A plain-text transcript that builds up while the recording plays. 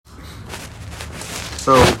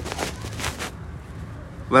So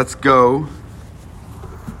let's go.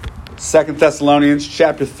 2 Thessalonians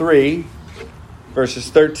chapter 3, verses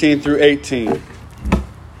 13 through 18.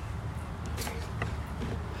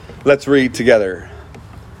 Let's read together.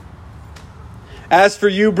 As for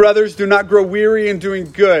you, brothers, do not grow weary in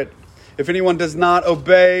doing good. If anyone does not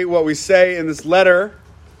obey what we say in this letter,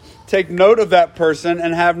 take note of that person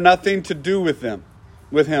and have nothing to do with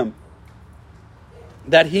him,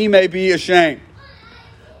 that he may be ashamed.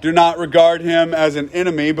 Do not regard him as an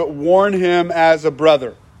enemy, but warn him as a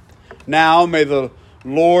brother. Now may the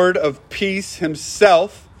Lord of peace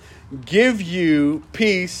himself give you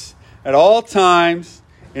peace at all times,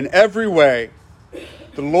 in every way.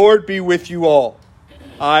 The Lord be with you all.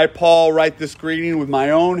 I, Paul, write this greeting with my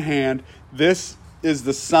own hand. This is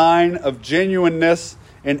the sign of genuineness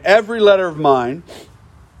in every letter of mine.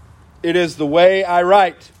 It is the way I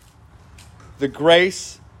write. The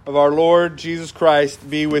grace of our Lord Jesus Christ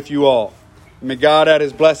be with you all. May God add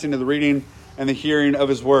his blessing to the reading and the hearing of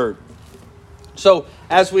his word. So,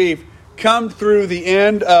 as we've come through the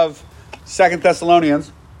end of 2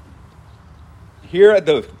 Thessalonians, here at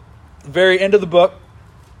the very end of the book,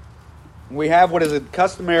 we have what is a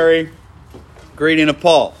customary greeting of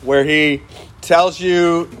Paul, where he tells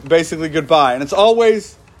you basically goodbye. And it's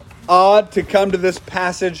always odd to come to this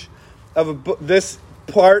passage of this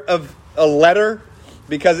part of a letter,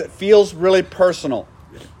 because it feels really personal.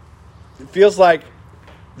 It feels like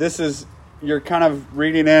you're kind of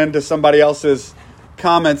reading into somebody else's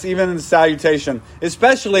comments, even in the salutation,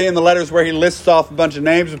 especially in the letters where he lists off a bunch of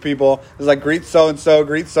names of people. It's like, greet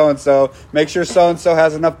so-and-so, make sure so-and-so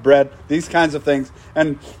has enough bread, these kinds of things.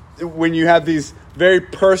 And when you have these very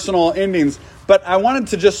personal endings. But I wanted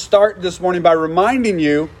to just start this morning by reminding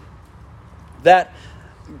you that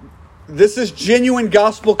this is genuine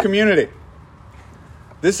gospel community.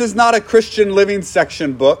 This is not a Christian living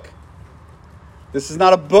section book. This is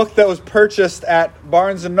not a book that was purchased at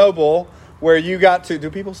Barnes & Noble where you got to...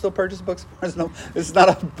 Do people still purchase books at Barnes & Noble? This is not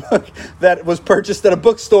a book that was purchased at a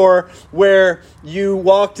bookstore where you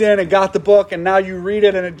walked in and got the book and now you read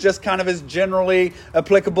it and it just kind of is generally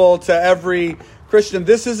applicable to every Christian.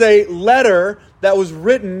 This is a letter that was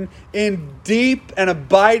written in deep and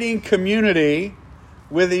abiding community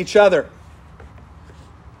with each other.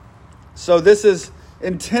 So this is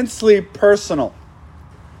intensely personal.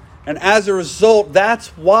 And as a result, that's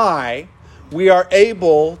why we are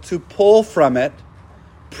able to pull from it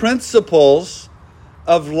principles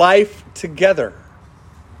of life together.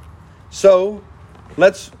 So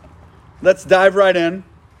let's dive right in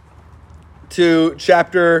to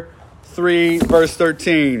chapter 3, verse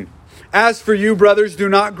 13. As for you, brothers, do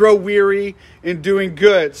not grow weary in doing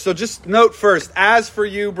good. So just note first, as for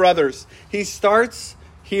you, brothers, he starts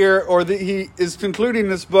here, he is concluding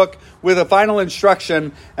this book with a final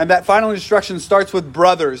instruction, and that final instruction starts with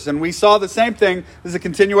brothers. And we saw the same thing. This is a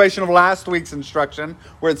continuation of last week's instruction,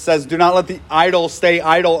 where it says, do not let the idle stay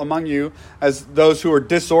idle among you as those who are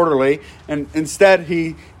disorderly. And instead,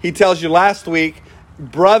 he tells you last week,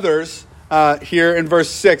 brothers, here in verse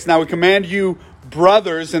 6. Now we command you,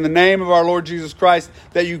 brothers, in the name of our Lord Jesus Christ,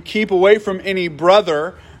 that you keep away from any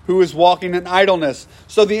brother who is walking in idleness.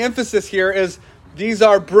 So the emphasis here is, these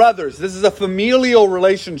are brothers. This is a familial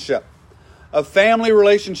relationship, a family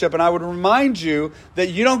relationship. And I would remind you that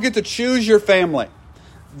you don't get to choose your family.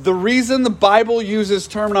 The reason the Bible uses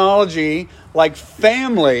terminology like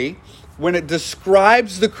family when it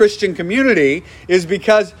describes the Christian community is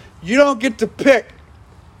because you don't get to pick.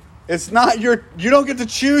 You don't get to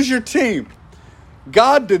choose your team.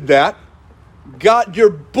 God did that. You're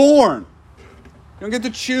born. You don't get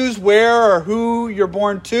to choose where or who you're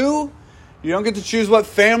born to. You don't get to choose what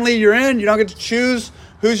family you're in. You don't get to choose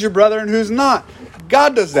who's your brother and who's not.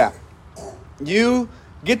 God does that. You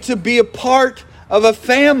get to be a part of a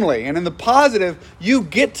family. And in the positive, you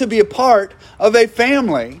get to be a part of a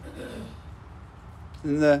family.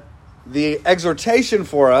 And the exhortation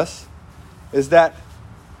for us is that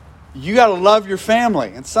you got to love your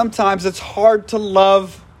family. And sometimes it's hard to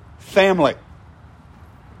love family.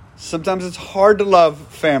 Sometimes it's hard to love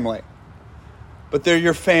family. But they're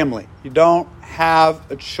your family. You don't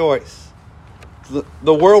have a choice.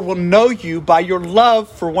 The world will know you by your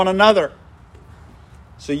love for one another.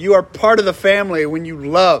 So you are part of the family when you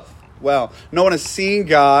love well. No one has seen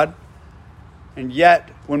God, and yet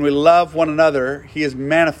when we love one another, he is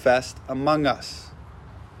manifest among us.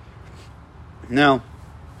 Now,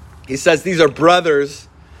 he says these are brothers.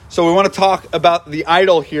 So we want to talk about the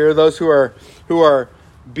idle here, those who are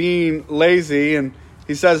being lazy, and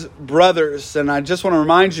he says brothers, and I just want to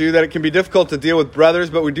remind you that it can be difficult to deal with brothers,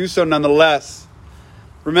 but we do so nonetheless.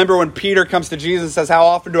 Remember when Peter comes to Jesus and says, how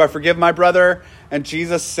often do I forgive my brother? And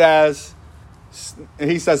Jesus says,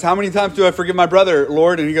 how many times do I forgive my brother,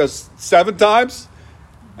 Lord? And he goes, 7 times?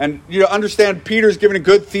 And you understand Peter's giving a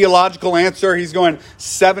good theological answer. He's going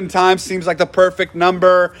 7 times seems like the perfect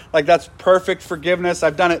number. Like that's perfect forgiveness.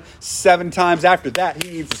 I've done it 7 times. After that, he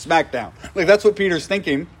needs a smackdown. Like that's what Peter's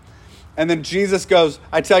thinking. And then Jesus goes,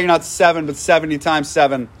 I tell you not 7, but 70 times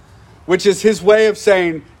 7, which is his way of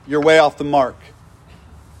saying you're way off the mark.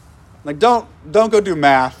 Like don't go do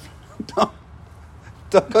math.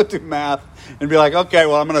 Don't go do math and be like, okay,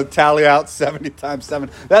 well, I'm going to tally out 70 times 7.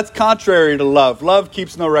 That's contrary to love. Love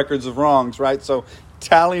keeps no records of wrongs, right? So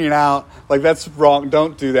tallying out, like that's wrong.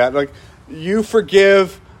 Don't do that. Like you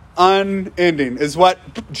forgive unending is what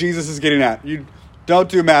Jesus is getting at. You don't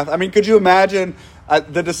do math. I mean, could you imagine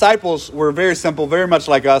the disciples were very simple, very much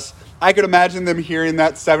like us. I could imagine them hearing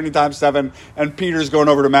that 70 times 7 and Peter's going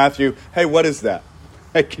over to Matthew. Hey, what is that?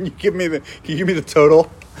 Hey, can you give me the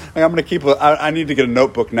total? Like, I'm going to keep I need to get a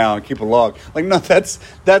notebook now and keep a log. Like, no, that's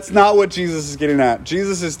not what Jesus is getting at.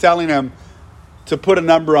 Jesus is telling him to put a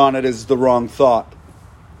number on it is the wrong thought.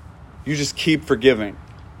 You just keep forgiving.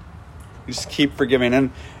 You just keep forgiving.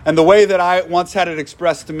 And the way that I once had it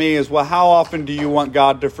expressed to me is, well, how often do you want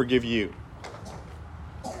God to forgive you?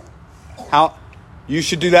 You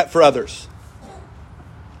should do that for others.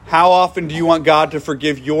 How often do you want God to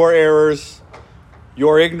forgive your errors,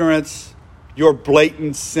 your ignorance, your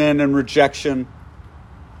blatant sin and rejection?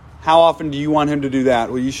 How often do you want him to do that?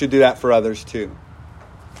 Well, you should do that for others too.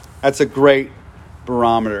 That's a great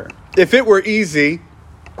barometer. If it were easy,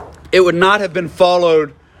 it would not have been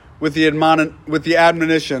followed with the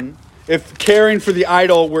admonition. If caring for the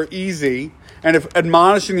idol were easy, and if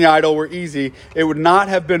admonishing the idol were easy, it would not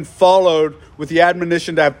have been followed with the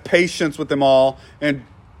admonition to have patience with them all in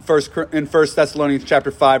 1 Thessalonians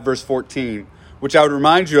chapter 5, verse 14, which I would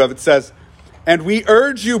remind you of. It says, and we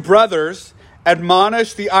urge you, brothers,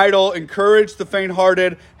 admonish the idle, encourage the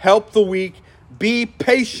faint-hearted, help the weak, be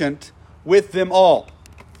patient with them all.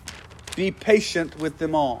 Be patient with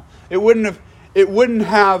them all. He wouldn't have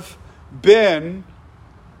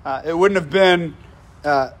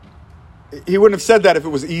said that if it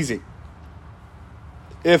was easy.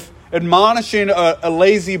 If admonishing a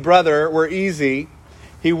lazy brother were easy,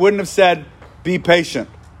 he wouldn't have said, be patient.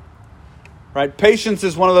 Right? Patience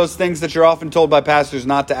is one of those things that you're often told by pastors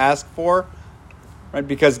not to ask for, right?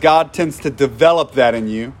 Because God tends to develop that in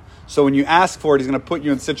you. So when you ask for it, he's going to put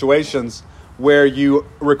you in situations where you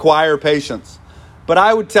require patience. But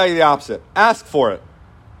I would tell you the opposite. Ask for it.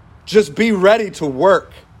 Just be ready to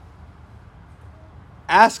work.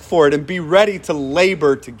 Ask for it and be ready to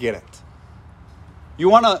labor to get it. You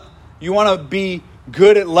want to be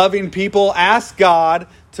good at loving people? Ask God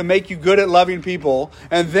to make you good at loving people,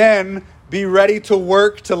 and then be ready to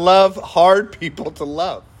work to love hard people to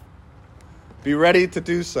love. Be ready to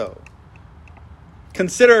do so.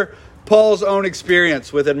 Consider Paul's own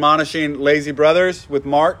experience with admonishing lazy brothers with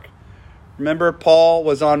Mark. Remember, Paul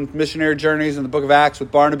was on missionary journeys in the book of Acts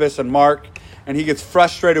with Barnabas and Mark, and he gets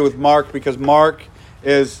frustrated with Mark because Mark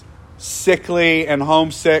is sickly and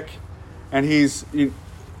homesick, and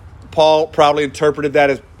Paul probably interpreted that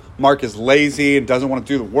as Mark is lazy and doesn't want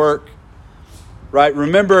to do the work. Right?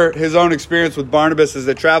 Remember his own experience with Barnabas as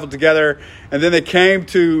they traveled together, and then they came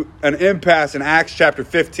to an impasse in Acts chapter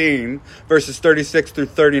 15, verses 36 through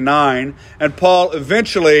 39, and Paul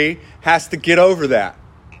eventually has to get over that.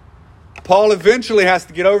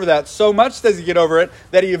 So much does he get over it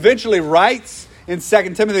that he eventually writes in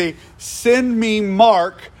 2 Timothy, send me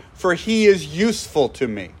Mark, for he is useful to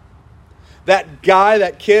me. That guy,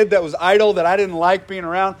 that kid that was idle, that I didn't like being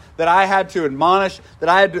around, that I had to admonish,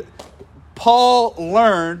 Paul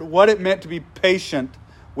learned what it meant to be patient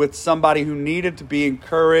with somebody who needed to be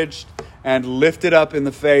encouraged and lifted up in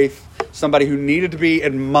the faith, somebody who needed to be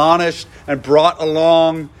admonished and brought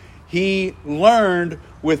along. He learned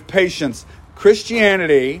with patience.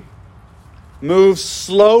 Christianity moves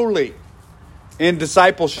slowly in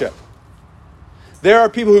discipleship. There are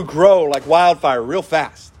people who grow like wildfire real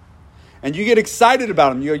fast. And you get excited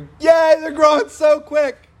about them. You go, yay, they're growing so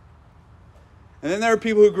quick. And then there are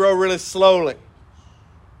people who grow really slowly.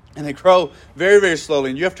 And they grow very, very slowly.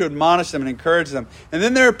 And you have to admonish them and encourage them. And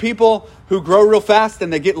then there are people who grow real fast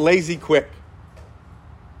and they get lazy quick.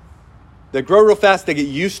 They grow real fast. They get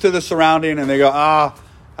used to the surrounding and they go,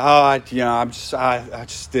 I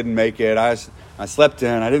just didn't make it. I slept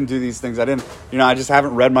in. I didn't do these things. I just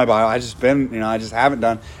haven't read my Bible. I just haven't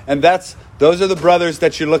done. And those are the brothers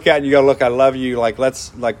that you look at and you go, look, I love you. Why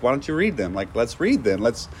don't you read them? Let's read them.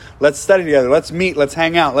 Let's study together. Let's meet. Let's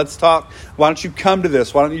hang out. Let's talk. Why don't you come to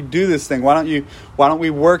this? Why don't you do this thing? Why don't we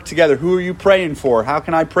work together? Who are you praying for? How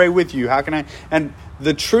can I pray with you? And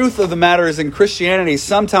the truth of the matter is, in Christianity,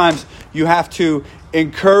 sometimes you have to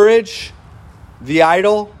encourage the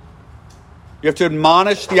idle. You have to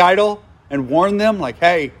admonish the idle and warn them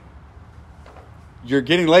hey, you're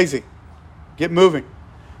getting lazy. Get moving.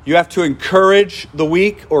 You have to encourage the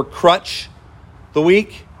weak or crutch the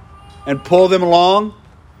weak and pull them along.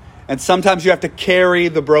 And sometimes you have to carry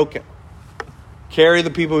the broken. Carry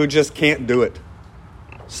the people who just can't do it.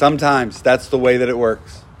 Sometimes that's the way that it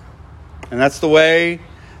works. And that's the way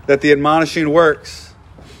that the admonishing works.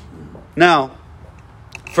 Now,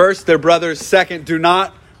 first, they're brothers. Second, do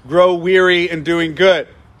not grow weary in doing good.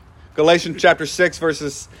 Galatians chapter 6,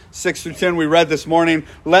 verses 6 through 10, we read this morning.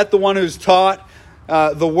 Let the one who's taught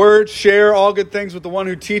the word share all good things with the one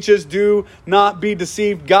who teaches. Do not be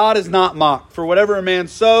deceived. God is not mocked. For whatever a man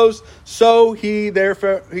sows, so he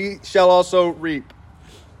shall also reap.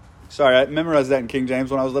 Sorry, I memorized that in King James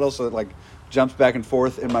when I was little, so it jumps back and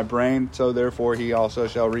forth in my brain. So therefore he also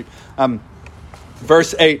shall reap.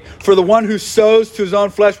 Verse 8, for the one who sows to his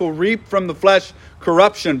own flesh will reap from the flesh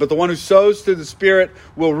corruption, but the one who sows to the Spirit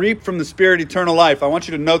will reap from the Spirit eternal life. I want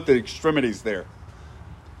you to note the extremities there.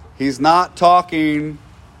 He's not talking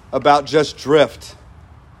about just drift.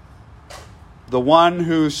 The one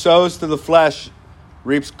who sows to the flesh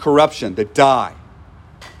reaps corruption, they die.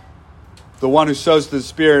 The one who sows to the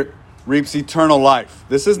Spirit reaps eternal life.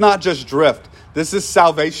 This is not just drift. This is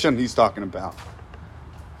salvation he's talking about.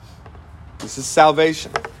 This is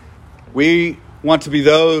salvation. We want to be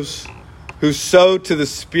those who sow to the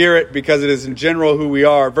Spirit because it is in general who we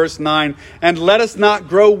are. Verse 9, and let us not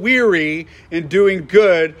grow weary in doing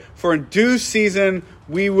good, for in due season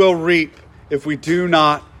we will reap if we do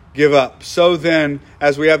not give up. So then,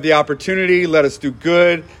 as we have the opportunity, let us do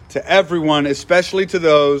good to everyone, especially to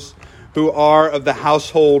those who are of the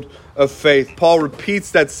household of faith. Paul repeats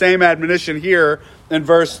that same admonition here in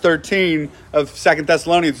verse 13 of 2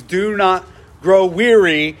 Thessalonians. Do not grow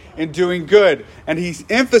weary in doing good. And he's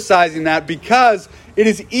emphasizing that because it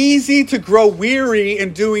is easy to grow weary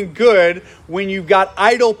in doing good when you've got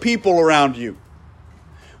idle people around you.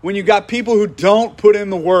 When you've got people who don't put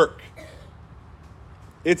in the work.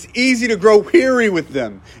 It's easy to grow weary with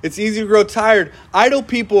them. It's easy to grow tired. Idle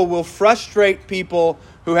people will frustrate people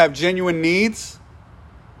who have genuine needs,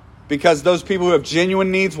 because those people who have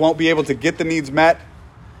genuine needs won't be able to get the needs met.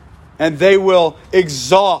 And they will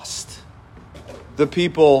exhaust the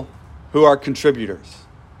people who are contributors.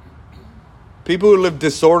 People who live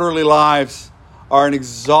disorderly lives are an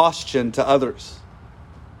exhaustion to others.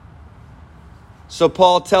 So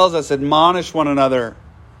Paul tells us, admonish one another,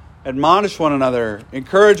 encourage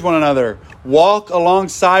one another, walk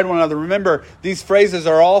alongside one another. Remember, these phrases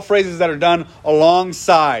are all phrases that are done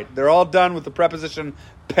alongside. They're all done with the preposition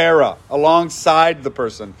para, alongside the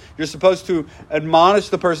person. You're supposed to admonish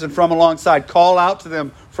the person from alongside, call out to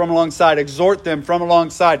them from alongside, exhort them from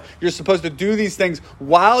alongside. You're supposed to do these things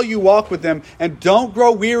while you walk with them, and don't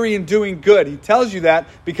grow weary in doing good. He tells you that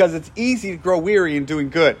because it's easy to grow weary in doing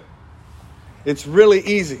good. It's really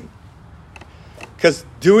easy. Because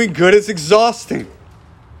doing good is exhausting.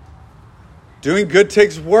 Doing good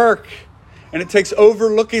takes work. And it takes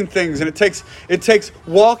overlooking things. And it takes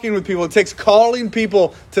walking with people. It takes calling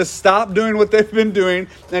people to stop doing what they've been doing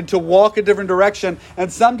and to walk a different direction.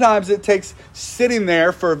 And sometimes it takes sitting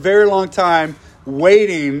there for a very long time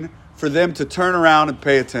waiting for them to turn around and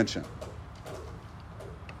pay attention.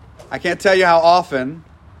 I can't tell you how often,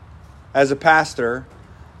 as a pastor,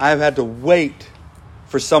 I have had to wait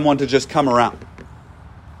for someone to just come around.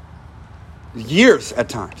 Years at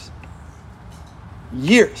times.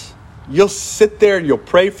 Years. You'll sit there and you'll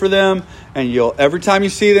pray for them, and every time you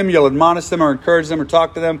see them, you'll admonish them or encourage them or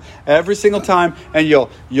talk to them every single time, and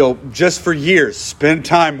you'll just for years spend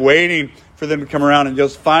time waiting for them to come around, and you'll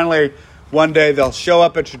finally one day they'll show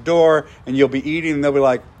up at your door and you'll be eating and they'll be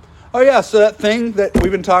like, oh yeah, so that thing that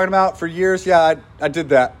we've been talking about for years, yeah, I did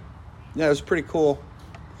that. Yeah, it was pretty cool.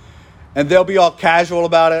 And they'll be all casual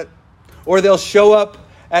about it, or they'll show up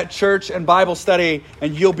at church and Bible study,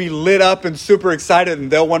 and you'll be lit up and super excited, and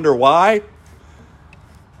they'll wonder why.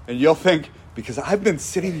 And you'll think, because I've been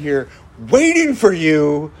sitting here waiting for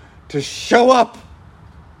you to show up,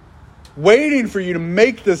 waiting for you to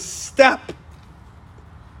make the step.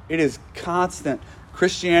 It is constant.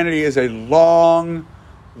 Christianity is a long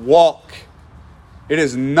walk. It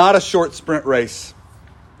is not a short sprint race.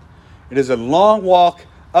 It is a long walk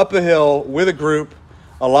up a hill with a group,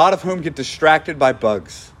 a lot of whom get distracted by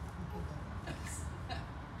bugs.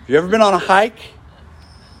 Have you ever been on a hike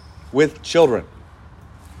with children?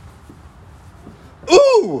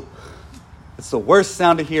 Ooh! It's the worst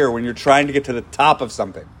sound to hear when you're trying to get to the top of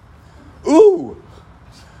something. Ooh!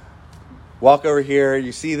 Walk over here,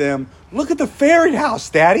 you see them. Look at the fairy house,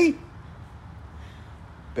 Daddy.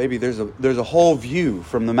 Baby, there's a whole view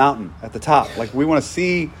from the mountain at the top. Like, we want to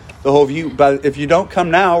see the whole view. But if you don't come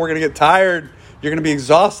now, we're going to get tired. You're going to be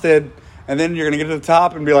exhausted. And then you're going to get to the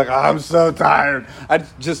top and be like, oh, I'm so tired.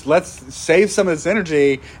 Let's save some of this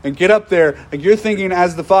energy and get up there. Like, you're thinking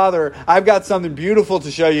as the Father, I've got something beautiful to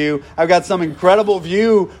show you. I've got some incredible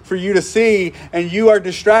view for you to see. And you are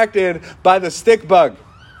distracted by the stick bug.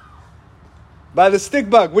 By the stick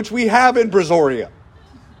bug, which we have in Brazoria.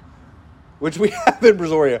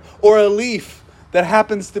 Or a leaf that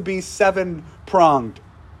happens to be 7-pronged.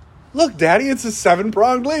 Look, Daddy, it's a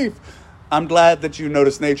 7-pronged leaf. I'm glad that you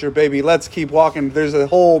notice nature, baby. Let's keep walking. There's a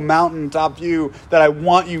whole mountaintop view that I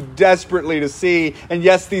want you desperately to see. And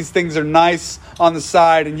yes, these things are nice on the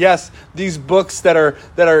side. And yes, these books that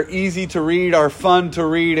are easy to read are fun to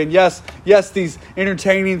read. And yes, these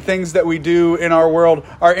entertaining things that we do in our world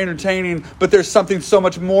are entertaining. But there's something so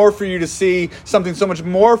much more for you to see, something so much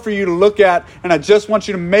more for you to look at. And I just want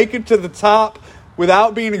you to make it to the top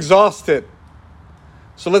without being exhausted.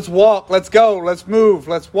 So let's walk, let's go, let's move,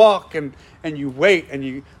 let's walk, and you wait,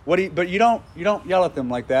 and but you don't yell at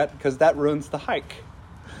them like that, because that ruins the hike.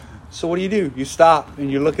 So what do? You stop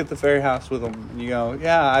and you look at the fairy house with them, and you go,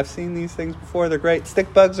 yeah, I've seen these things before, they're great.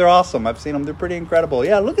 Stick bugs are awesome. I've seen them, they're pretty incredible.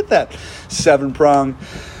 Yeah, look at that 7-prong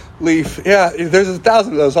leaf. Yeah, there's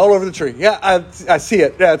 1,000 of those all over the tree. Yeah, I see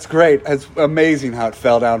it. Yeah, it's great. It's amazing how it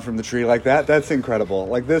fell down from the tree like that. That's incredible.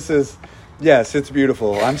 Like, yes, it's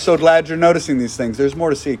beautiful. I'm so glad you're noticing these things. There's more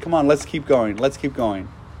to see. Come on, let's keep going.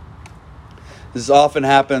 This often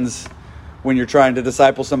happens when you're trying to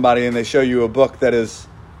disciple somebody and they show you a book that is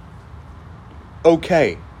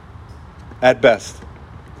okay at best.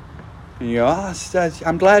 And you go,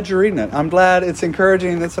 I'm glad you're reading it. I'm glad it's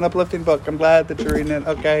encouraging. It's an uplifting book. I'm glad that you're reading it.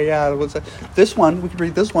 Okay, yeah. This one, we could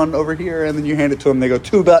read this one over here. And then you hand it to them. They go,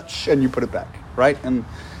 too much. And you put it back, right? And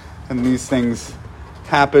these things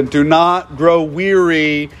happen. Do not grow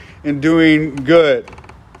weary in doing good.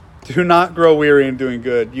 Do not grow weary in doing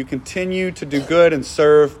good. You continue to do good and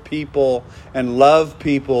serve people and love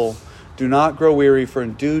people. Do not grow weary, for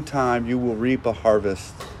in due time you will reap a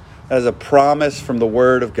harvest. That is a promise from the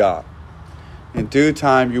Word of God. In due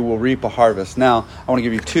time you will reap a harvest. Now, I want to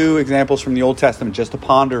give you 2 examples from the Old Testament just to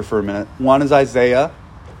ponder for a minute. One is Isaiah,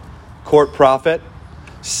 court prophet,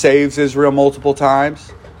 saves Israel multiple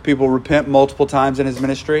times. People repent multiple times in his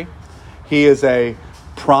ministry. He is a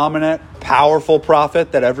prominent, powerful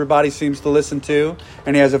prophet that everybody seems to listen to,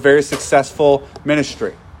 and he has a very successful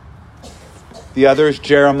ministry. The other is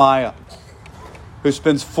Jeremiah, who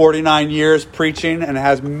spends 49 years preaching and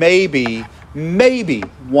has maybe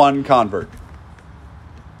one convert.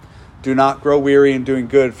 Do not grow weary in doing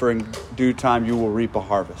good, for in due time you will reap a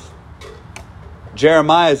harvest.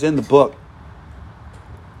 Jeremiah is in the book.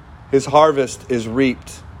 His harvest is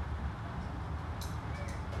reaped.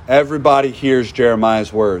 Everybody hears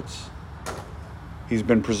Jeremiah's words. He's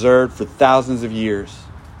been preserved for thousands of years.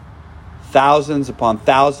 Thousands upon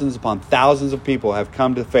thousands upon thousands of people have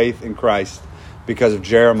come to faith in Christ because of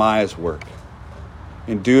Jeremiah's work.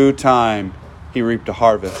 In due time, he reaped a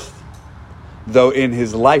harvest. Though in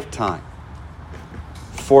his lifetime,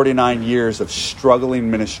 49 years of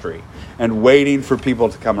struggling ministry and waiting for people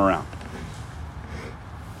to come around.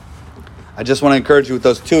 I just want to encourage you with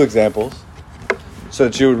those 2 examples, so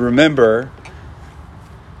that you would remember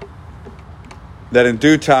that in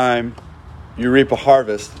due time you reap a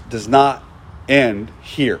harvest does not end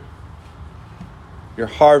here. Your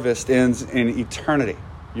harvest ends in eternity.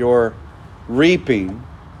 Your reaping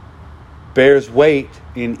bears weight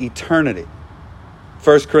in eternity.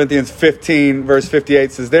 1 Corinthians 15 verse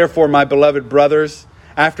 58 says, therefore, my beloved brothers,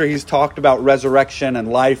 after he's talked about resurrection and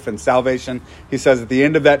life and salvation, he says at the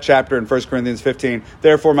end of that chapter in 1 Corinthians 15,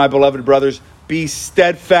 therefore, my beloved brothers, be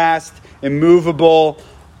steadfast, immovable,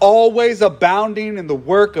 always abounding in the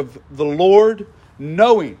work of the Lord,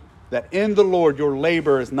 knowing that in the Lord your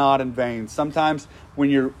labor is not in vain. Sometimes when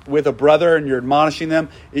you're with a brother and you're admonishing them,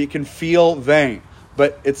 it can feel vain,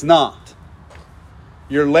 but it's not.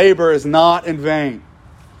 Your labor is not in vain.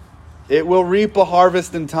 It will reap a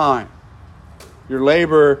harvest in time. Your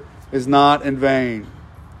labor is not in vain.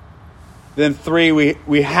 Then 3,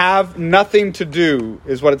 we have nothing to do,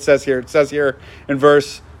 is what it says here. It says here in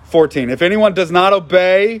verse 14, if anyone does not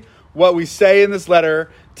obey what we say in this letter,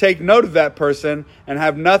 take note of that person and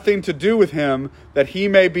have nothing to do with him, that he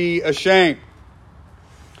may be ashamed.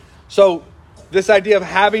 So this idea of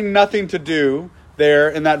having nothing to do there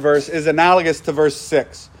in that verse is analogous to verse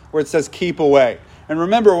 6, where it says keep away. And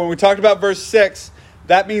remember, when we talked about verse 6,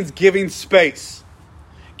 that means giving space.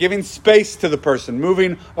 Giving space to the person,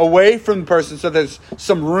 moving away from the person so there's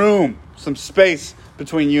some room, some space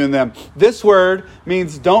between you and them. This word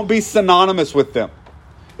means don't be synonymous with them.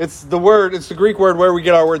 It's the Greek word where we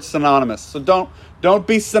get our word synonymous. So don't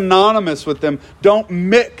be synonymous with them. Don't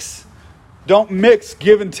mix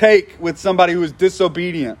give and take with somebody who is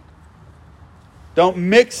disobedient. Don't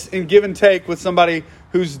mix and give and take with somebody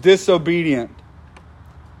who's disobedient.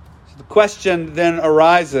 So the question then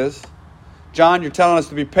arises, John, you're telling us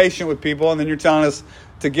to be patient with people, and then you're telling us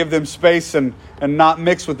to give them space and not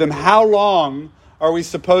mix with them. How long are we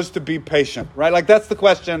supposed to be patient? Right? Like, that's the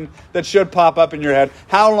question that should pop up in your head.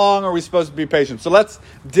 How long are we supposed to be patient? So let's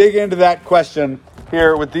dig into that question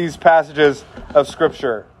here with these passages of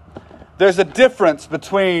Scripture. There's a difference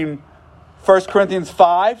between 1 Corinthians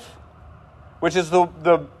 5, which is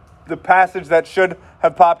the passage that should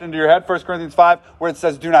have popped into your head, 1 Corinthians 5, where it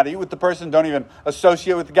says, do not eat with the person, don't even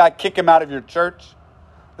associate with the guy, kick him out of your church.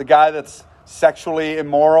 The guy that's sexually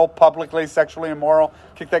immoral, publicly sexually immoral,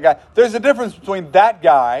 kick that guy. There's a difference between that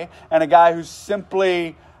guy and a guy who's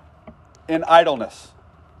simply in idleness,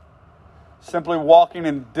 simply walking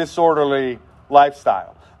in disorderly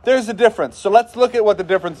lifestyle. There's a difference. So let's look at what the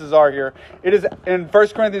differences are here. It is in 1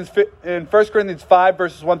 Corinthians 5,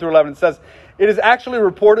 verses 1 through 11, it says, it is actually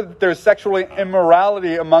reported that there is sexual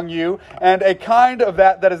immorality among you, and a kind of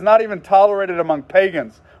that is not even tolerated among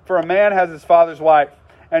pagans. For a man has his father's wife,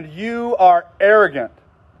 and you are arrogant.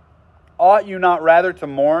 Ought you not rather to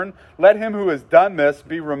mourn? Let him who has done this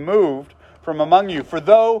be removed from among you. For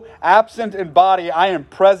though absent in body, I am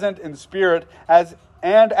present in spirit, as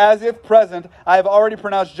if present, I have already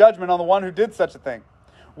pronounced judgment on the one who did such a thing.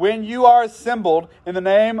 When you are assembled in the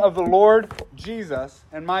name of the Lord Jesus,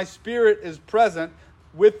 and my spirit is present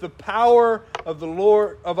with the power of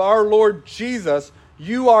our Lord Jesus,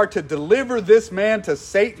 you are to deliver this man to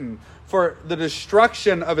Satan for the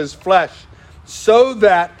destruction of his flesh, so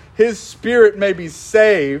that his spirit may be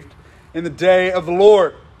saved in the day of the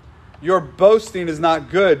Lord. Your boasting is not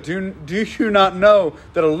good. Do you not know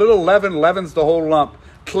that a little leaven leavens the whole lump?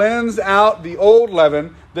 Cleanse out the old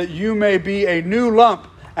leaven, that you may be a new lump,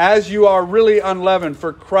 as you are really unleavened.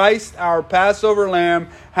 For Christ, our Passover lamb,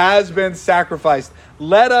 has been sacrificed.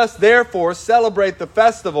 Let us therefore celebrate the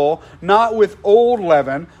festival, not with old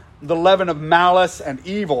leaven, the leaven of malice and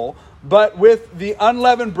evil, but with the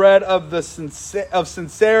unleavened bread of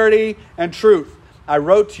sincerity and truth. I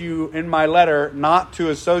wrote to you in my letter not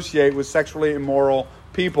to associate with sexually immoral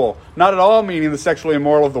people. Not at all meaning the sexually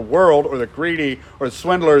immoral of the world, or the greedy, or the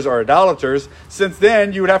swindlers, or idolaters, since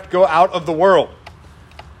then you would have to go out of the world.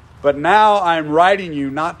 But now I am writing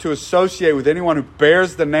you not to associate with anyone who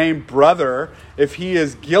bears the name brother if he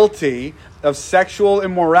is guilty of sexual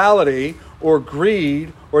immorality, or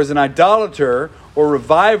greed, or is an idolater, or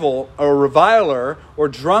reviler, or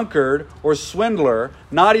drunkard, or swindler,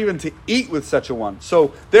 not even to eat with such a one.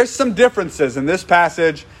 So there's some differences in this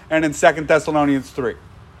passage and in 2 Thessalonians 3.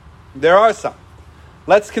 There are some.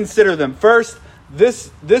 Let's consider them. First,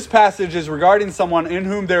 this passage is regarding someone in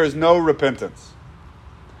whom there is no repentance.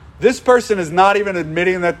 This person is not even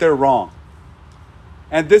admitting that they're wrong.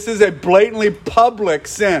 And this is a blatantly public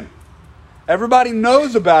sin. Everybody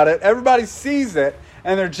knows about it. Everybody sees it.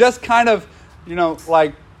 And they're just kind of,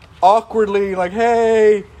 like awkwardly like,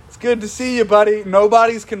 hey, it's good to see you, buddy.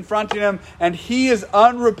 Nobody's confronting him. And he is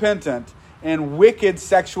unrepentant in wicked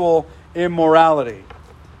sexual immorality.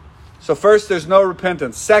 So first, there's no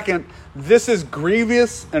repentance. Second, this is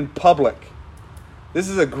grievous and public. This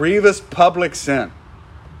is a grievous public sin.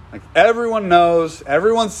 Like, everyone knows,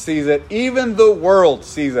 everyone sees it. Even the world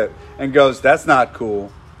sees it and goes, that's not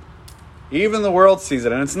cool. Even the world sees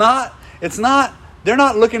it. And it's not, they're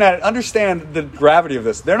not looking at it. Understand the gravity of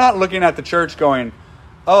this. They're not looking at the church going,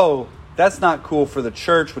 oh, that's not cool for the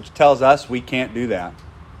church, which tells us we can't do that.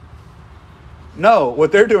 No,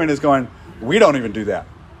 what they're doing is going, we don't even do that.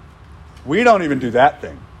 We don't even do that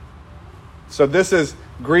thing. So this is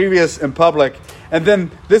grievous and public. And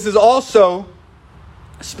then this is also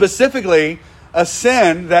specifically a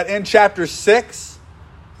sin that in chapter 6,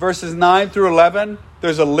 verses 9 through 11,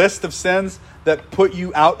 there's a list of sins that put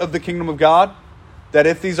you out of the kingdom of God. That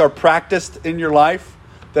if these are practiced in your life,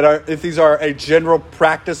 if these are a general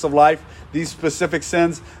practice of life, these specific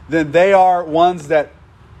sins, then they are ones that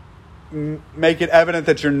make it evident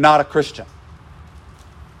that you're not a Christian.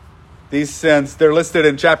 These sins, they're listed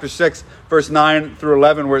in chapter 6, verse 9 through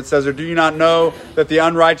 11, where it says, "Or do you not know that the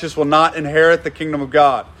unrighteous will not inherit the kingdom of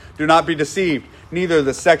God? Do not be deceived. Neither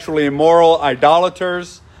the sexually immoral,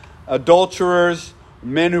 idolaters, adulterers,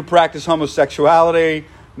 men who practice homosexuality,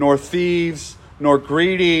 nor thieves, nor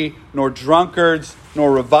greedy, nor drunkards,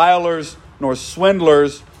 nor revilers, nor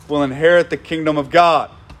swindlers will inherit the kingdom of God.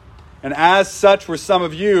 And as such were some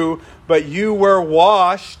of you, but you were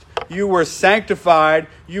washed, you were sanctified,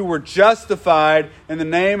 you were justified in the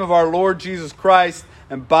name of our Lord Jesus Christ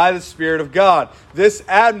and by the Spirit of God." This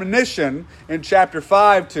admonition in chapter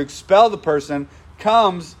 5 to expel the person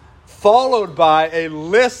comes followed by a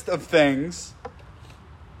list of things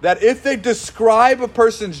that, if they describe a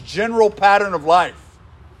person's general pattern of life,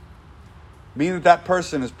 mean that that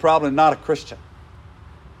person is probably not a Christian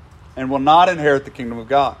and will not inherit the kingdom of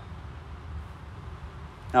God.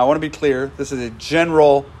 Now, I want to be clear. This is a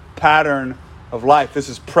general pattern of life. This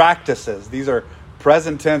is practices. These are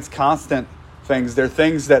present tense, constant things. They're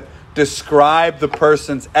things that describe the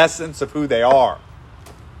person's essence of who they are.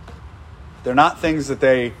 They're not things that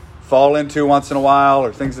they fall into once in a while,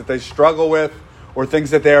 or things that they struggle with, or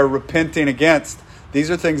things that they are repenting against. These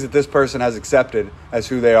are things that this person has accepted as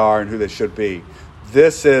who they are and who they should be.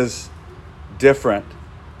 This is different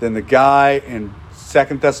than the guy in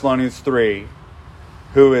 2 Thessalonians 3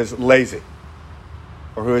 who is lazy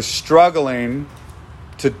or who is struggling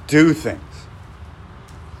to do things.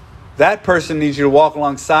 That person needs you to walk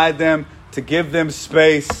alongside them, to give them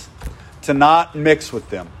space, to not mix with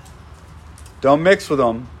them. Don't mix with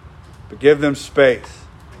them, but give them space.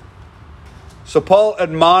 So Paul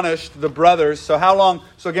admonished the brothers. So how long?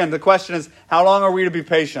 So again, the question is, how long are we to be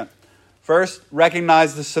patient? First,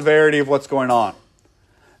 recognize the severity of what's going on.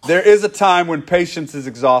 There is a time when patience is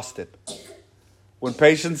exhausted. When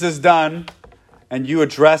patience is done and you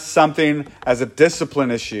address something as a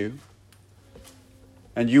discipline issue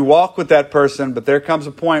and you walk with that person, but there comes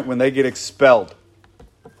a point when they get expelled.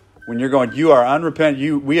 When you're going, you are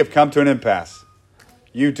unrepentant. We have come to an impasse.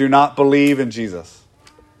 You do not believe in Jesus.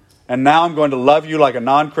 And now I'm going to love you like a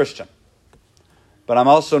non-Christian. But I'm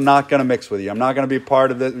also not going to mix with you. I'm not going to be a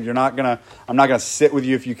part of this. I'm not going to sit with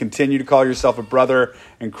you if you continue to call yourself a brother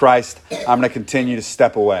in Christ. I'm going to continue to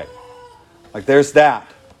step away. Like, there's that.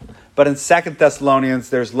 But in 2 Thessalonians,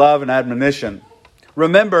 there's love and admonition.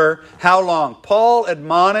 Remember how long? Paul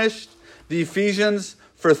admonished the Ephesians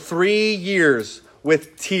for 3 years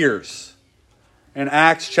with tears. In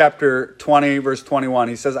Acts chapter 20, verse 21,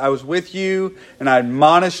 he says, "I was with you and I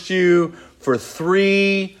admonished you for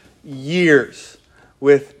 3 years.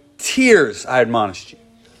 With tears I admonished you.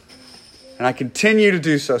 And I continue to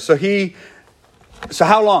do so." So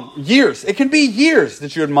how long? Years. It can be years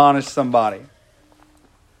that you admonish somebody.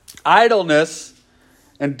 Idleness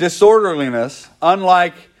and disorderliness,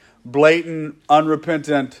 unlike blatant,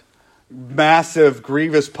 unrepentant, massive,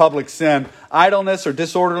 grievous public sin, idleness or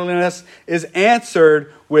disorderliness is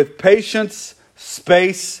answered with patience,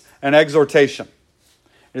 space, and exhortation.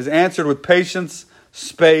 It is answered with patience,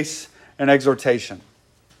 space, and exhortation.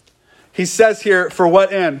 He says here, for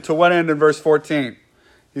what end? To what end in verse 14?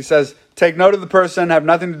 He says, "Take note of the person, have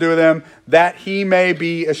nothing to do with him, that he may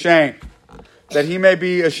be ashamed." That he may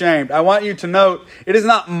be ashamed. I want you to note, it is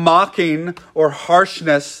not mocking or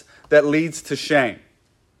harshness that leads to shame.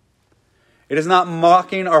 It is not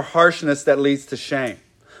mocking or harshness that leads to shame.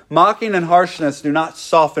 Mocking and harshness do not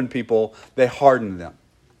soften people, they harden them.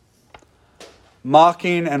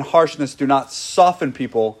 Mocking and harshness do not soften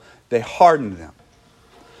people, they harden them.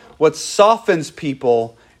 What softens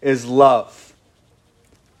people is love.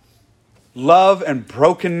 Love and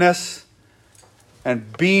brokenness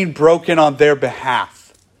and being broken on their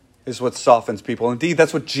behalf is what softens people. Indeed,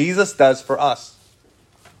 that's what Jesus does for us.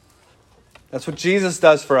 That's what Jesus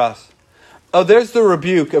does for us. Oh, there's the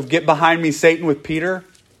rebuke of "Get behind me, Satan," with Peter,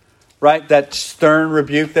 right? That stern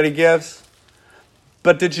rebuke that he gives.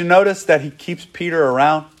 But did you notice that he keeps Peter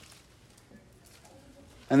around?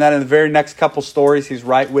 And that in the very next couple stories, he's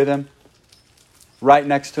right with him, right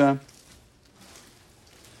next to him.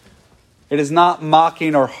 It is not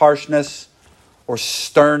mocking or harshness or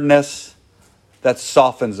sternness that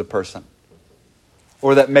softens a person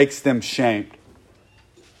or that makes them shamed,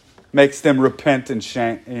 makes them repent and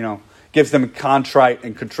shame, gives them contrite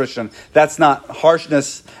and contrition. That's not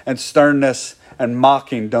harshness and sternness and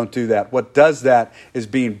mocking. Don't do that. What does that is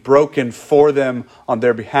being broken for them on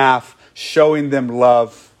their behalf, showing them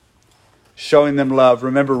love. Showing them love.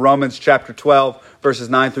 Remember Romans chapter 12, verses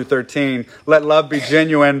 9 through 13. Let love be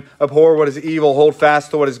genuine. Abhor what is evil. Hold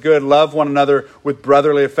fast to what is good. Love one another with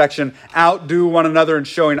brotherly affection. Outdo one another in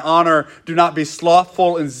showing honor. Do not be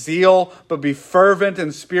slothful in zeal, but be fervent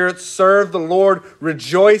in spirit. Serve the Lord.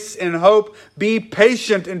 Rejoice in hope. Be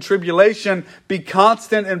patient in tribulation. Be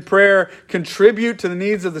constant in prayer. Contribute to the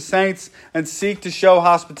needs of the saints and seek to show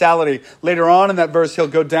hospitality. Later on in that verse, he'll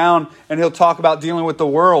go down and he'll talk about dealing with the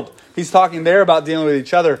world. He's talking there about dealing with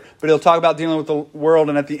each other, but he'll talk about dealing with the world.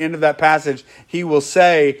 And at the end of that passage, he will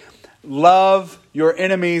say, love your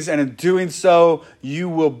enemies, and in doing so, you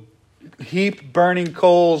will heap burning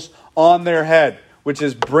coals on their head, which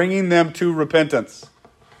is bringing them to repentance.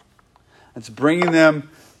 It's bringing them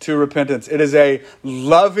to repentance. It is a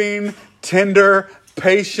loving, tender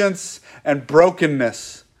patience and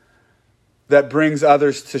brokenness that brings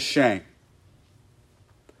others to shame,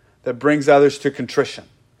 that brings others to contrition.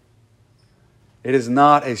 It is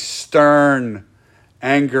not a stern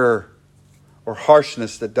anger or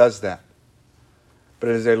harshness that does that, but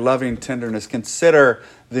it is a loving tenderness. Consider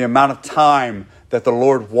the amount of time that the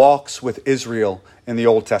Lord walks with Israel in the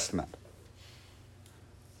Old Testament.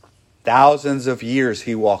 Thousands of years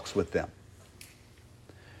he walks with them.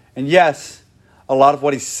 And yes, a lot of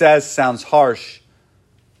what he says sounds harsh,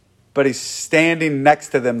 but he's standing next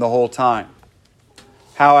to them the whole time.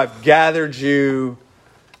 How I've gathered you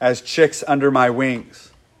as chicks under my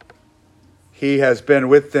wings. He has been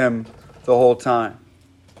with them the whole time.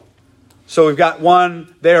 So we've got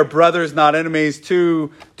 1, they are brothers, not enemies.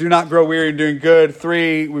 2, do not grow weary in doing good.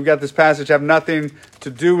 3, we've got this passage, have nothing to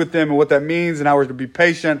do with them and what that means and how we're to be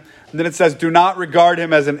patient. And then it says, do not regard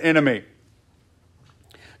him as an enemy.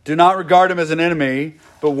 Do not regard him as an enemy,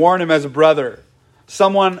 but warn him as a brother.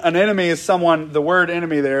 An enemy is someone, the word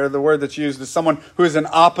enemy there, the word that's used is someone who is in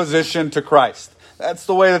opposition to Christ. That's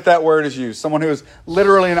the way that word is used. Someone who is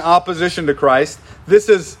literally in opposition to Christ. This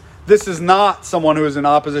is not someone who is in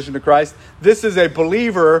opposition to Christ. This is a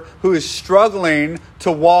believer who is struggling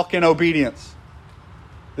to walk in obedience.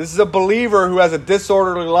 This is a believer who has a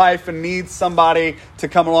disorderly life and needs somebody to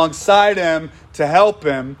come alongside him, to help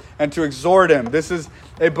him, and to exhort him. This is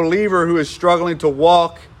a believer who is struggling to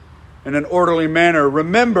walk in an orderly manner.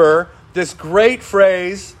 Remember this great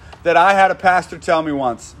phrase that I had a pastor tell me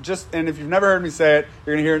once. And if you've never heard me say it,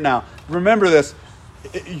 you're going to hear it now. Remember this.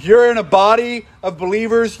 You're in a body of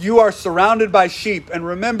believers. You are surrounded by sheep. And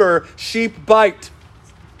remember, sheep bite.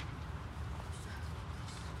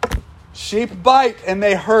 Sheep bite and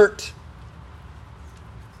they hurt.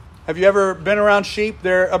 Have you ever been around sheep?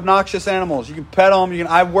 They're obnoxious animals. You can pet them.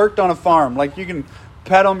 I've worked on a farm. You can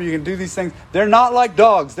pet them. You can do these things. They're not like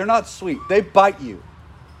dogs. They're not sweet. They bite you.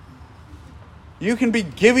 You can be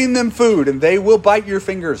giving them food and they will bite your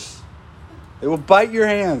fingers. They will bite your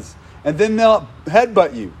hands. And then they'll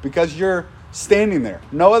headbutt you because you're standing there.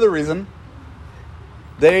 No other reason.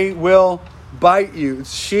 They will bite you.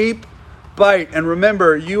 Sheep bite. And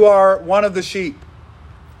remember, you are one of the sheep.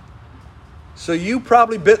 So you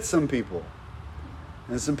probably bit some people.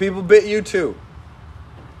 And some people bit you too.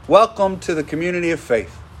 Welcome to the community of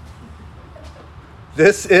faith.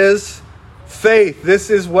 This is faith. This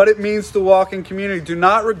is what it means to walk in community. Do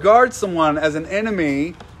not regard someone as an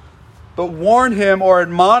enemy, but warn him or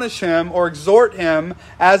admonish him or exhort him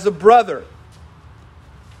as a brother.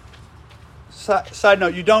 Side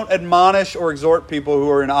note, you don't admonish or exhort people who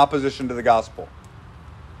are in opposition to the gospel.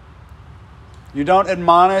 You don't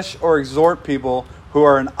admonish or exhort people who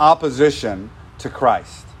are in opposition to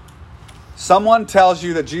Christ. Someone tells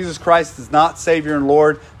you that Jesus Christ is not Savior and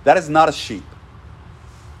Lord, that is not a sheep.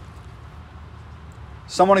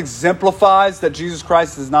 Someone exemplifies that Jesus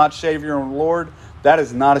Christ is not Savior and Lord, that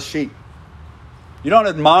is not a sheep. You don't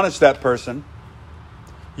admonish that person.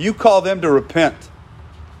 You call them to repent.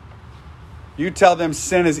 You tell them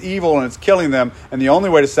sin is evil and it's killing them, and the only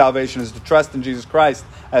way to salvation is to trust in Jesus Christ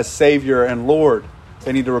as Savior and Lord.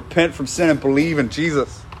 They need to repent from sin and believe in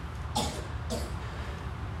Jesus.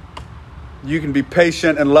 You can be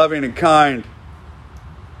patient and loving and kind,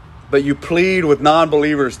 but you plead with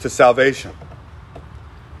non-believers to salvation.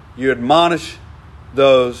 You admonish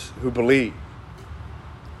those who believe.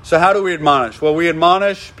 So how do we admonish? Well, we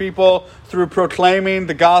admonish people through proclaiming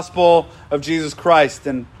the gospel of Jesus Christ.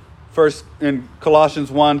 And first in Colossians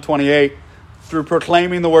 1:28, through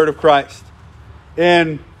proclaiming the word of Christ.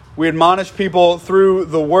 And we admonish people through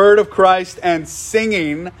the word of Christ and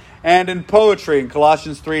singing and in poetry. In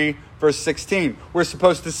Colossians 3, verse 16, we're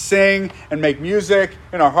supposed to sing and make music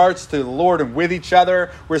in our hearts to the Lord and with each other.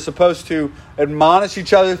 We're supposed to admonish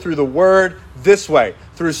each other through the word this way,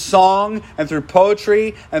 through song and through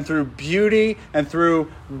poetry and through beauty and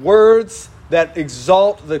through words that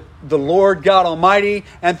exalt the Lord God Almighty,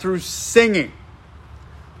 and through singing.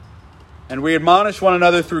 And we admonish one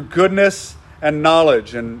another through goodness and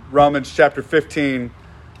knowledge in Romans chapter 15,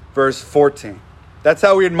 verse 14. That's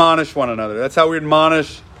how we admonish one another. That's how we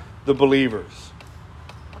admonish the believers.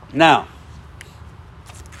 Now,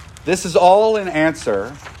 this is all in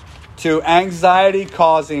answer to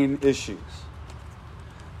anxiety-causing issues.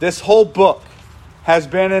 This whole book has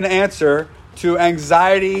been an answer to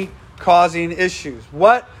anxiety-causing issues.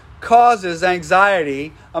 What causes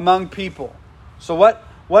anxiety among people? So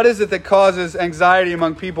what is it that causes anxiety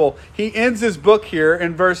among people? He ends his book here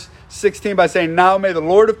in verse 16 by saying, "Now may the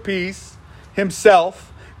Lord of peace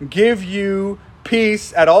himself give you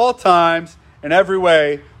peace at all times in every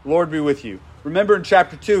way. Lord be with you." Remember in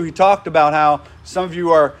chapter 2, he talked about how some of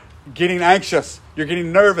you are getting anxious. You're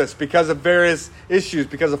getting nervous because of various issues,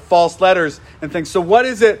 because of false letters and things. So what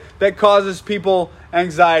is it that causes people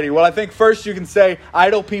anxiety? Well, I think first you can say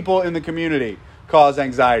idle people in the community cause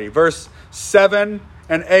anxiety. Verse 7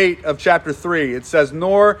 and 8 of chapter 3, it says,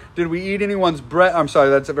 "Nor did we eat anyone's bread." I'm sorry,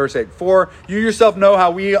 that's at verse 8. "For you yourself know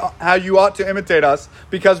how you ought to imitate us,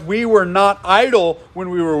 because we were not idle when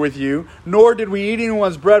we were with you, nor did we eat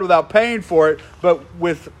anyone's bread without paying for it, but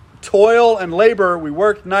with toil and labor we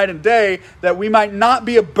worked night and day, that we might not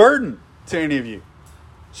be a burden to any of you."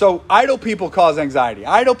 So idle people cause anxiety.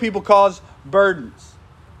 Idle people cause burdens.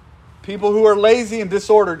 People who are lazy and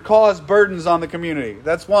disordered cause burdens on the community.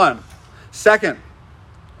 That's one. Second,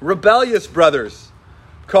 rebellious brothers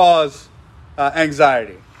cause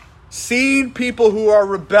anxiety. Seeing people who are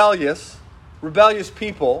rebellious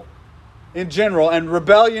people in general, and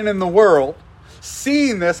rebellion in the world,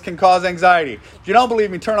 seeing this can cause anxiety. If you don't believe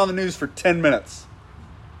me, turn on the news for 10 minutes.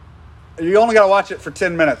 You only got to watch it for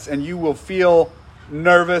 10 minutes, and you will feel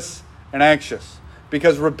nervous and anxious,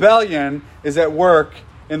 because rebellion is at work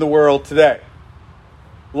in the world today.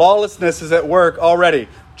 Lawlessness is at work already.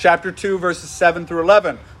 Chapter 2, verses 7 through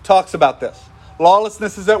 11 talks about this.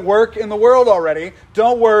 Lawlessness is at work in the world already.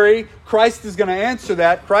 Don't worry. Christ is going to answer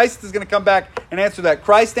that. Christ is going to come back and answer that.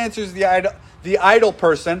 Christ answers the idle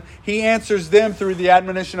person. He answers them through the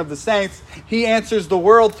admonition of the saints. He answers the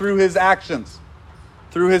world through his actions,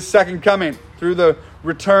 through his second coming, through the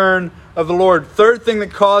return of the Lord. Third thing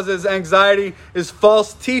that causes anxiety is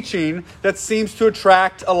false teaching that seems to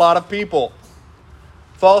attract a lot of people.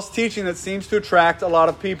 False teaching that seems to attract a lot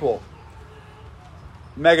of people.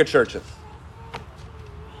 Mega churches,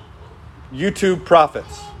 YouTube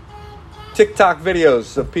prophets, TikTok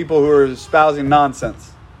videos of people who are espousing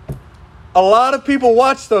nonsense. A lot of people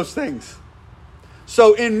watch those things.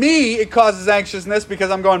 So in me, it causes anxiousness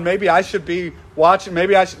because I'm going, maybe I should be watching.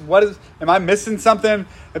 Maybe I should. Am I missing something?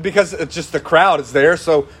 Because it's just the crowd is there.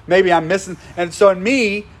 So maybe I'm missing. And so in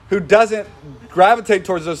me, who doesn't gravitate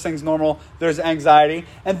towards those things normal, there's anxiety.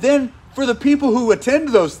 And then for the people who attend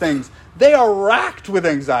those things, they are racked with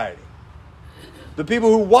anxiety. The people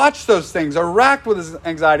who watch those things are racked with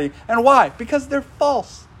anxiety. And why? Because they're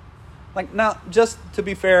false. Like, now, just to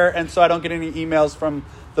be fair, and so I don't get any emails from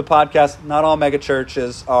the podcast, not all mega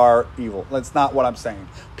churches are evil. That's not what I'm saying.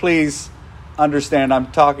 Please understand,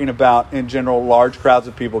 I'm talking about, in general, large crowds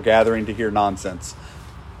of people gathering to hear nonsense.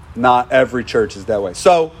 Not every church is that way.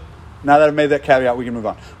 So, now that I've made that caveat, we can move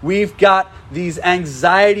on. We've got these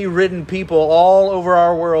anxiety-ridden people all over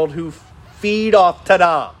our world who feed off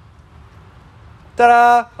ta-da.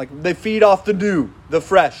 Ta-da! Like, they feed off the new, the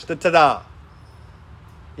fresh, the ta-da.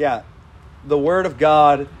 Yeah, the Word of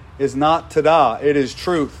God is not ta-da. It is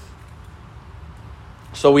truth.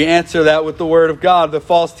 So we answer that with the Word of God, the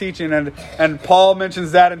false teaching. And Paul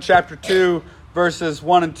mentions that in chapter 2, verses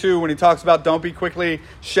 1 and 2, when he talks about don't be quickly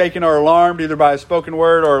shaken or alarmed, either by a spoken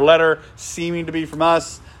word or a letter seeming to be from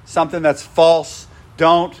us, something that's false.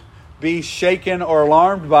 Don't be shaken or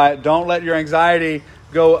alarmed by it. Don't let your anxiety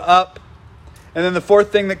go up. And then the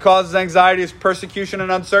fourth thing that causes anxiety is persecution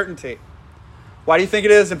and uncertainty. Why do you think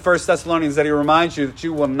it is in 1 Thessalonians that he reminds you that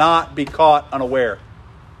you will not be caught unaware?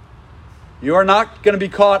 You are not going to be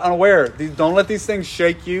caught unaware. Don't let these things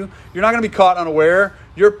shake you. You're not going to be caught unaware.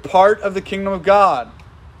 You're part of the kingdom of God.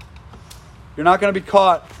 You're not going to be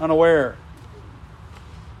caught unaware.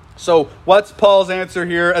 So what's Paul's answer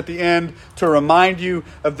here at the end to remind you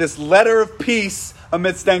of this letter of peace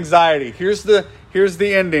amidst anxiety? Here's the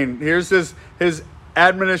ending. Here's his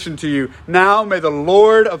admonition to you. Now may the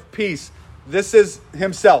Lord of peace. This is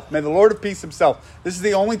himself. May the Lord of peace himself. This is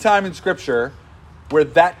the only time in Scripture where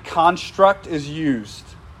that construct is used.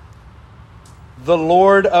 The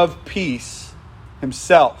Lord of peace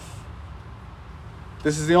himself.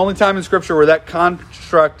 This is the only time in Scripture where that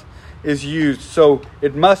construct is used. So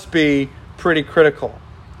it must be pretty critical.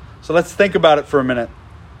 So let's think about it for a minute.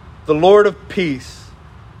 The Lord of peace.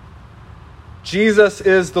 Jesus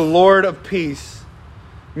is the Lord of peace,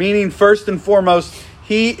 meaning first and foremost,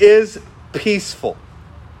 He is peaceful.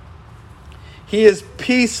 He is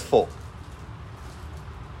peaceful.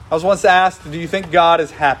 I was once asked, do you think God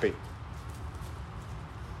is happy?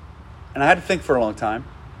 And I had to think for a long time.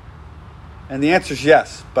 And the answer is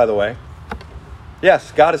yes, by the way.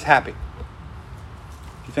 Yes, God is happy. Do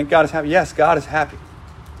you think God is happy? Yes, God is happy.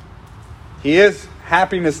 He is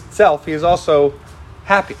happiness itself. He is also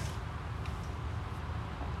happy.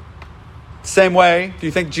 Same way, do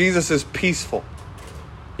you think Jesus is peaceful?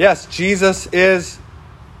 Yes, Jesus is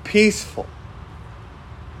peaceful.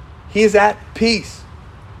 He is at peace.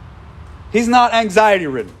 He's not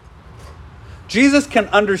anxiety-ridden. Jesus can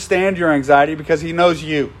understand your anxiety because He knows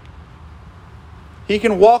you. He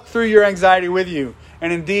can walk through your anxiety with you.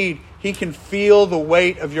 And indeed, He can feel the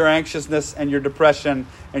weight of your anxiousness and your depression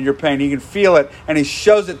and your pain. He can feel it, and He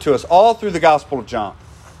shows it to us all through the Gospel of John.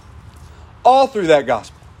 All through that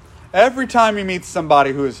Gospel. Every time He meets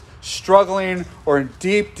somebody who is struggling or in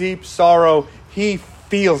deep, deep sorrow, He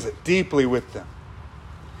feels it deeply with them.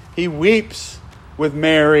 He weeps with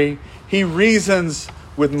Mary. He reasons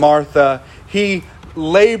with Martha. He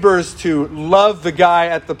labors to love the guy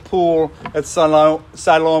at the pool at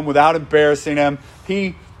Siloam without embarrassing him.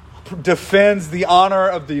 He defends the honor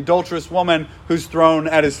of the adulterous woman who's thrown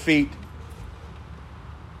at His feet,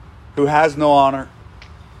 who has no honor,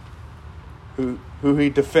 who He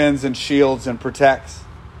defends and shields and protects.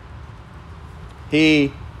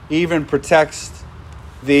 He even protects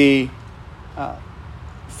the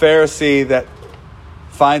Pharisee that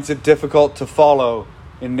finds it difficult to follow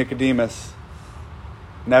in Nicodemus,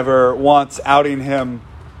 never once outing him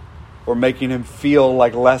or making him feel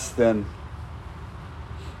like less than.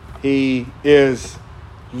 He is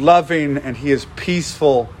loving and He is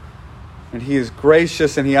peaceful and He is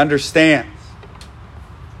gracious and He understands.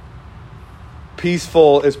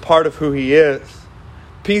 Peaceful is part of who He is.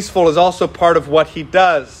 Peaceful is also part of what He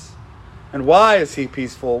does. And why is He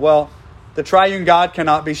peaceful? Well, the triune God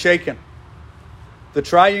cannot be shaken. The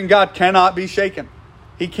triune God cannot be shaken.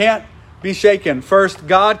 He can't be shaken. First,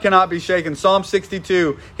 God cannot be shaken. Psalm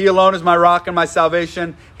 62, He alone is my rock and my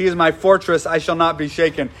salvation. He is my fortress. I shall not be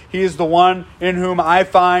shaken. He is the one in whom I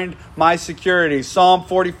find my security. Psalm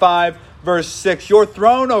 45, verse 6, your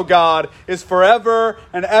throne, O God, is forever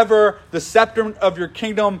and ever. The scepter of your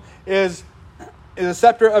kingdom is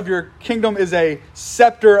a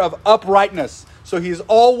scepter of uprightness. So He's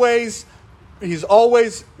always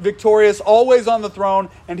victorious, always on the throne,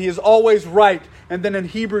 and He is always right. And then in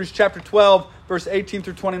Hebrews chapter 12, verse 18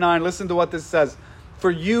 through 29, listen to what this says.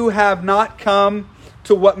 For you have not come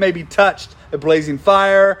to what may be touched, a blazing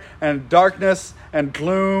fire and darkness and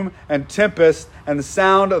gloom and tempest and the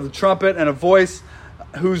sound of the trumpet and a voice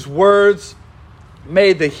whose words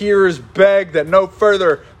made the hearers beg that no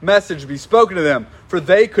further message be spoken to them. For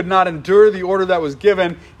they could not endure the order that was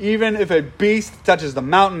given. Even if a beast touches the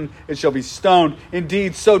mountain, it shall be stoned.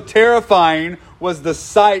 Indeed, so terrifying was the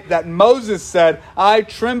sight that Moses said, I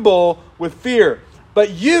tremble with fear.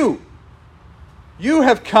 But you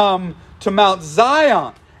have come to Mount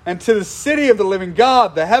Zion and to the city of the living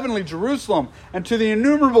God, the heavenly Jerusalem, and to the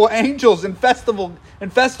innumerable angels in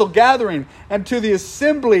festal gathering, and to the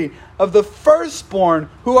assembly of the firstborn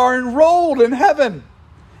who are enrolled in heaven,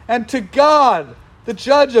 and to God, the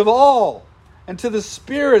judge of all, and to the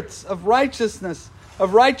spirits of righteous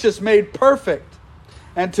made perfect,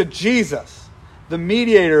 and to Jesus, the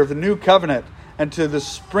mediator of the new covenant, and to the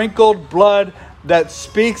sprinkled blood that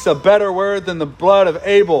speaks a better word than the blood of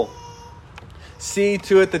Abel. See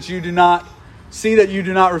that you do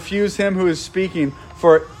not refuse him who is speaking.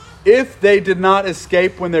 For if they did not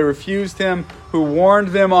escape when they refused him who warned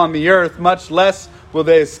them on the earth, much less will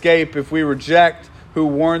they escape if we reject who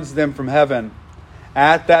warns them from heaven.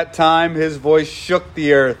 At that time his voice shook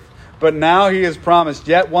the earth, but now he has promised,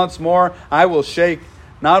 yet once more I will shake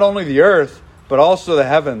not only the earth, but also the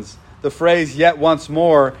heavens. The phrase yet once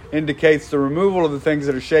more indicates the removal of the things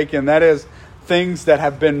that are shaken, that is, things that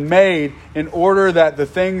have been made in order that the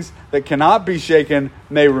things that cannot be shaken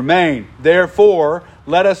may remain. Therefore,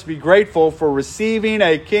 let us be grateful for receiving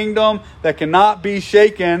a kingdom that cannot be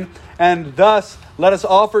shaken, and thus let us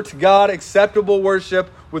offer to God acceptable worship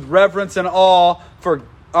with reverence and awe, for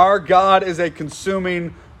our God is a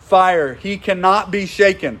consuming fire. He cannot be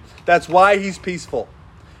shaken. That's why He's peaceful.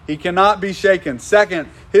 He cannot be shaken. Second,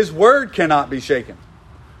 His word cannot be shaken.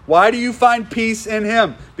 Why do you find peace in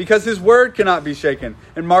him? Because his word cannot be shaken.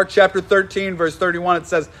 In Mark chapter 13, verse 31, it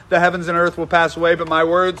says, the heavens and earth will pass away, but my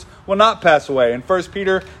words will not pass away. In 1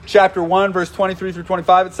 Peter chapter 1, verse 23 through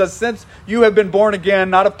 25, it says, since you have been born again,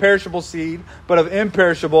 not of perishable seed, but of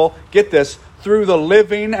imperishable, get this, through the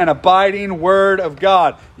living and abiding word of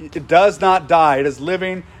God. It does not die. It is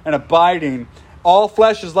living and abiding. All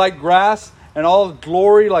flesh is like grass, and all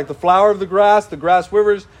glory like the flower of the grass. The grass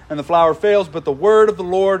withers and the flower fails, but the word of the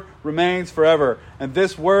Lord remains forever. And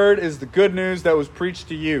this word is the good news that was preached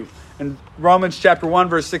to you. In Romans chapter 1,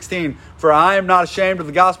 verse 16, for I am not ashamed of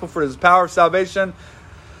the gospel, for it is power of salvation.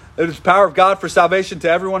 It is power of God for salvation to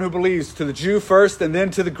everyone who believes, to the Jew first and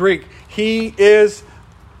then to the Greek. He is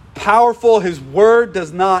powerful. His word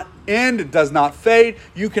does not end. It does not fade.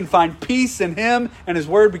 You can find peace in him and his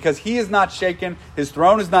word because he is not shaken. His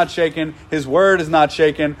throne is not shaken. His word is not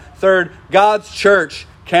shaken. Third, God's church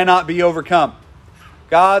cannot be overcome.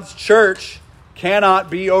 God's church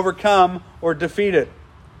cannot be overcome or defeated.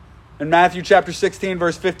 In Matthew chapter 16,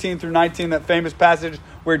 verse 15 through 19, that famous passage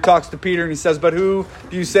where he talks to Peter and he says, but who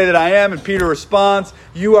do you say that I am? And Peter responds,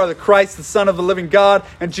 you are the Christ, the Son of the living God.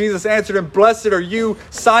 And Jesus answered him, blessed are you,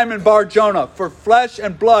 Simon Bar-Jonah, for flesh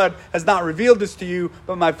and blood has not revealed this to you,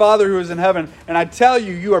 but my Father who is in heaven. And I tell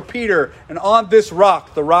you, you are Peter, and on this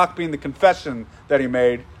rock, the rock being the confession that he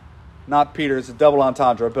made, not Peter, it's a double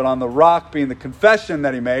entendre, but on the rock being the confession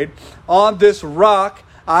that he made, on this rock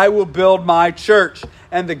I will build my church,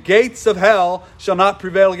 and the gates of hell shall not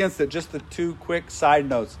prevail against it. Just the two quick side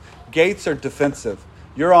notes. Gates are defensive.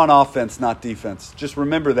 You're on offense, not defense. Just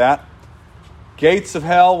remember that. Gates of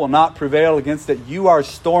hell will not prevail against it. You are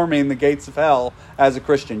storming the gates of hell as a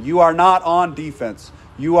Christian. You are not on defense.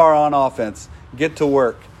 You are on offense. Get to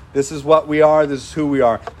work. This is what we are. This is who we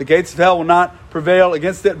are. The gates of hell will not prevail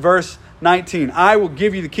against it. Verse 19, I will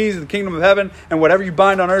give you the keys of the kingdom of heaven, and whatever you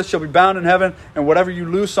bind on earth shall be bound in heaven, and whatever you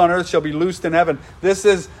loose on earth shall be loosed in heaven. This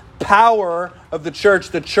is power of the church.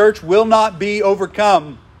 The church will not be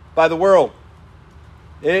overcome by the world.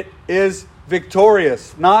 It is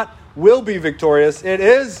victorious. Not will be victorious. It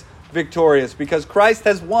is victorious because Christ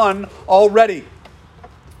has won already.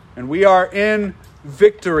 And we are in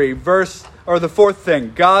victory. The fourth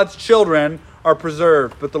thing, God's children are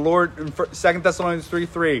preserved. But the Lord, in 2 Thessalonians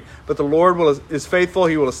 3:3, but the Lord is faithful.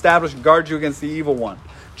 He will establish and guard you against the evil one.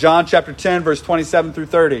 John chapter 10, verse 27 through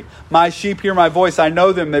 30. My sheep hear my voice. I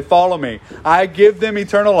know them. They follow me. I give them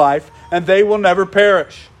eternal life, and they will never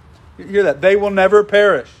perish. You hear that? They will never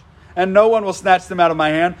perish. And no one will snatch them out of my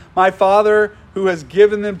hand. My Father who has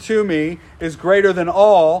given them to me is greater than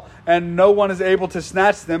all, and no one is able to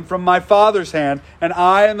snatch them from my Father's hand. And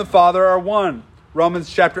I and the Father are one.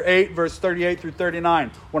 Romans chapter 8, verse 38 through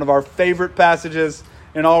 39. One of our favorite passages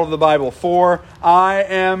in all of the Bible. For I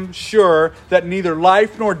am sure that neither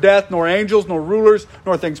life nor death, nor angels, nor rulers,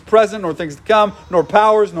 nor things present, nor things to come, nor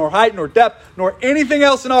powers, nor height, nor depth, nor anything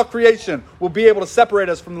else in all creation will be able to separate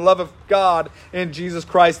us from the love of God in Jesus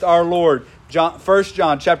Christ our Lord. 1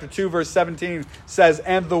 John chapter 2, verse 17 says,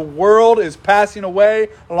 and the world is passing away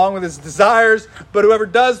along with its desires, but whoever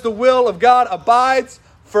does the will of God abides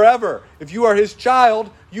forever. If you are his child,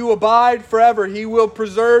 you abide forever. He will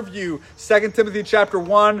preserve you. 2 Timothy chapter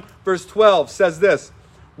 1, verse 12 says this,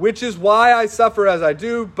 which is why I suffer as I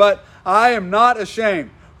do, but I am not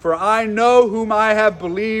ashamed, for I know whom I have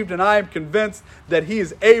believed, and I am convinced that he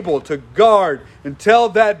is able to guard until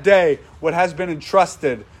that day what has been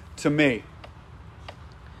entrusted to me.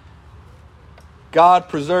 God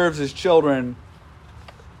preserves his children.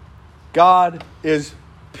 God is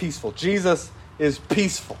peaceful. Jesus is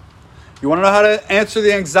peaceful. You want to know how to answer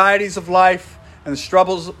the anxieties of life and the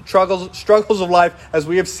struggles of life, as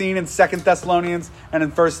we have seen in 2 Thessalonians and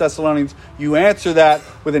in 1 Thessalonians? You answer that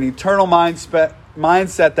with an eternal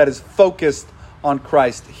mindset that is focused on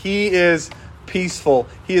Christ. He is peaceful.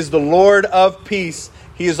 He is the Lord of peace.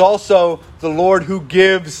 He is also the Lord who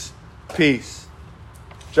gives peace.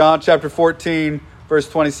 John chapter 14, verse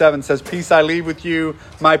 27 says, peace I leave with you,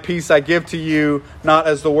 my peace I give to you, not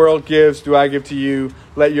as the world gives do I give to you.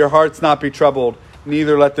 Let your hearts not be troubled,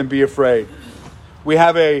 neither let them be afraid. We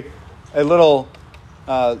have a little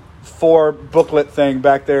 4 booklet thing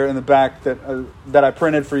back there in the back that I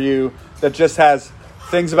printed for you that just has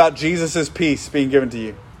things about Jesus' peace being given to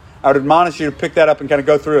you. I would admonish you to pick that up and kind of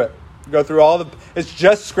go through it. Go through it's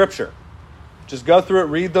just Scripture. Just go through it,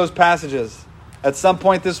 read those passages at some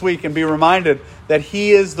point this week and be reminded that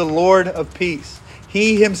he is the Lord of peace.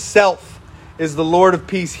 He himself is the Lord of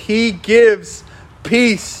peace. He gives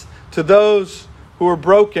peace to those who are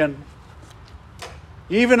broken.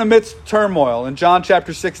 Even amidst turmoil. In John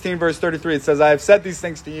chapter 16, verse 33, it says, I have said these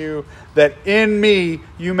things to you, that in me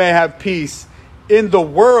you may have peace. In the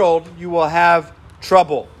world you will have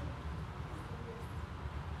trouble.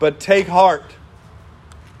 But take heart.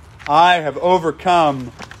 I have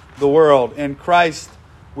overcome the world. In Christ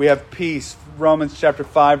we have peace. Romans chapter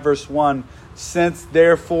 5, verse 1. Since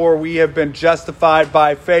therefore we have been justified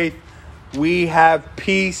by faith, we have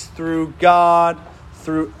peace with God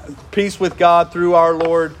through our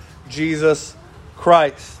Lord Jesus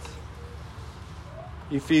Christ.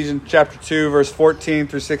 Ephesians chapter 2, verse 14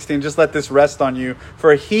 through 16. Just let this rest on you.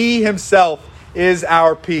 For he himself is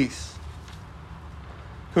our peace,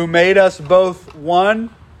 who made us both one,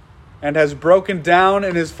 and has broken down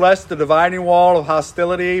in his flesh the dividing wall of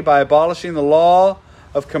hostility by abolishing the law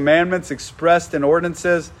of commandments expressed in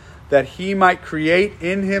ordinances, that he might create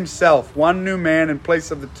in himself one new man in place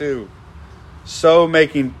of the two, so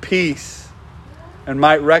making peace, and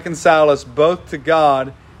might reconcile us both to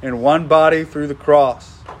God in one body through the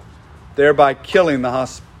cross, thereby killing the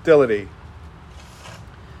hostility.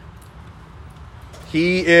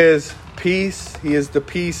 He is peace. He is the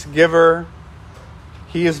peace giver.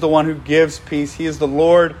 He is the one who gives peace. He is the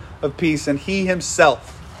Lord of peace, and he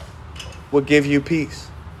himself will give you peace.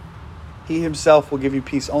 He himself will give you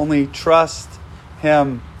peace. Only trust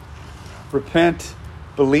him. Repent.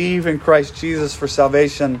 Believe in Christ Jesus for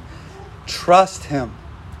salvation. Trust him.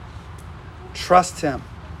 Trust him.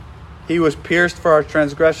 He was pierced for our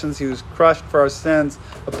transgressions. He was crushed for our sins.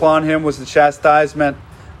 Upon him was the chastisement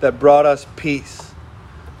that brought us peace.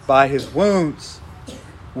 By his wounds,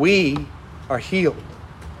 we are healed.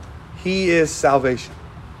 He is salvation.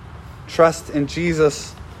 Trust in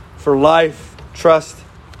Jesus for life. Trust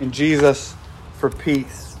in Jesus for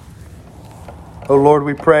peace. Oh Lord,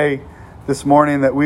 we pray this morning that we